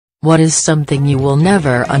What is something you will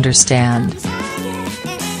never understand?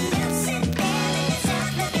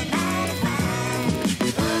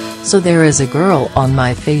 So there is a girl on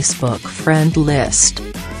my Facebook friend list.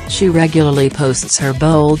 She regularly posts her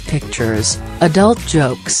bold pictures, adult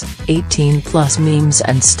jokes, 18+ memes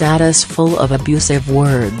and status full of abusive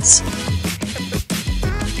words.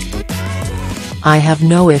 I have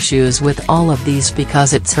no issues with all of these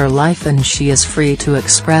because it's her life and she is free to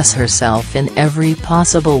express herself in every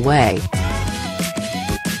possible way.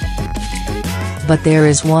 But there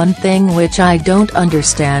is one thing which I don't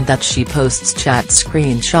understand, that she posts chat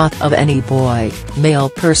screenshot of any boy, male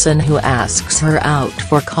person who asks her out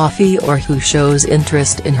for coffee or who shows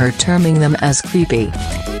interest in her, terming them as creepy.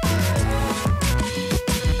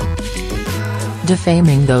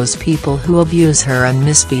 Defaming those people who abuse her and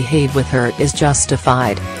misbehave with her is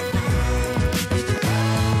justified.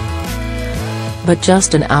 But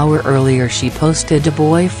just an hour earlier she posted a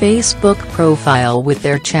boy Facebook profile with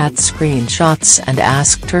their chat screenshots and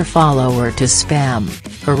asked her follower to spam,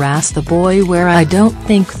 harass the boy, where I don't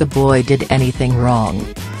think the boy did anything wrong.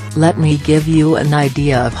 Let me give you an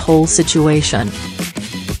idea of whole situation.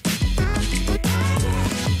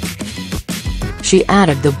 She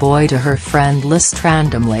added the boy to her friend list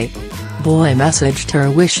randomly. Boy messaged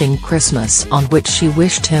her wishing Christmas, on which she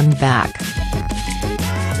wished him back.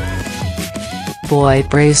 Boy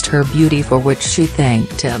praised her beauty, for which she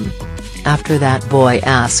thanked him. After that, boy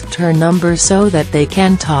asked her number so that they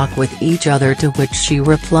can talk with each other, to which she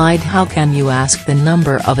replied, "How can you ask the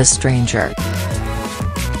number of a stranger?"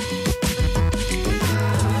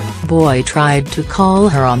 Boy tried to call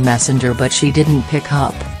her on Messenger but she didn't pick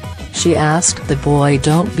up. She asked the boy,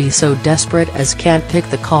 "Don't be so desperate as can't pick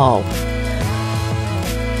the call."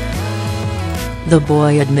 The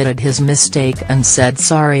boy admitted his mistake and said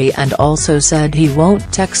sorry, and also said he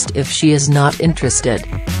won't text if she is not interested.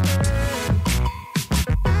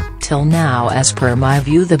 Till now, as per my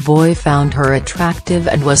view, the boy found her attractive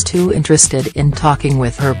and was too interested in talking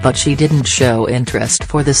with her, but she didn't show interest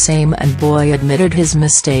for the same, and boy admitted his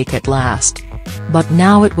mistake at last. But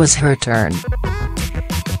now it was her turn.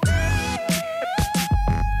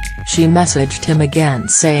 She messaged him again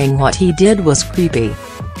saying what he did was creepy.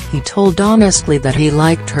 He told honestly that he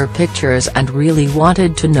liked her pictures and really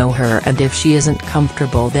wanted to know her, and if she isn't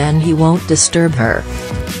comfortable then he won't disturb her.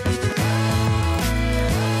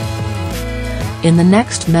 In the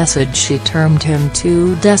next message she termed him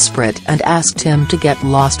too desperate and asked him to get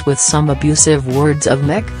lost with some abusive words of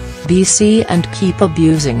Mick, BC, and keep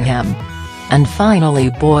abusing him. And finally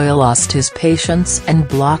boy lost his patience and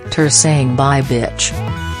blocked her, saying bye bitch.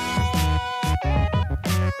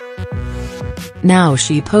 Now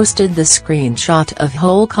she posted the screenshot of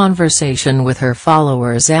whole conversation with her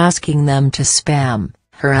followers, asking them to spam,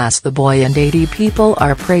 harass the boy, and 80 people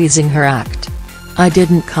are praising her act. I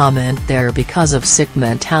didn't comment there because of sick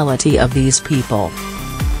mentality of these people.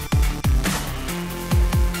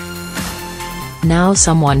 Now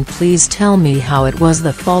someone please tell me how it was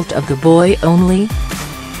the fault of the boy only?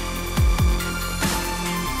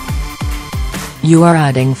 You are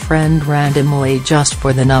adding friend randomly just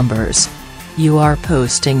for the numbers. You are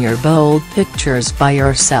posting your bold pictures by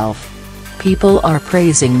yourself. People are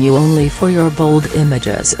praising you only for your bold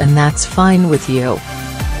images, and that's fine with you.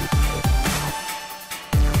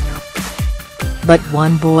 But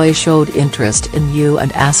one boy showed interest in you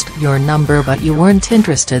and asked your number but you weren't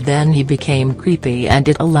interested, then he became creepy and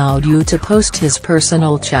it allowed you to post his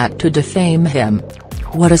personal chat to defame him.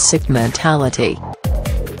 What a sick mentality.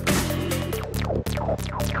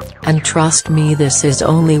 And trust me, this is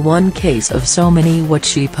only one case of so many what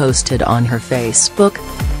she posted on her Facebook.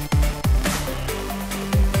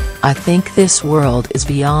 I think this world is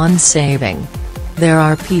beyond saving. There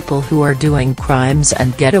are people who are doing crimes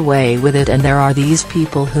and get away with it, and there are these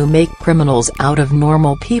people who make criminals out of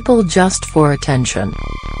normal people just for attention.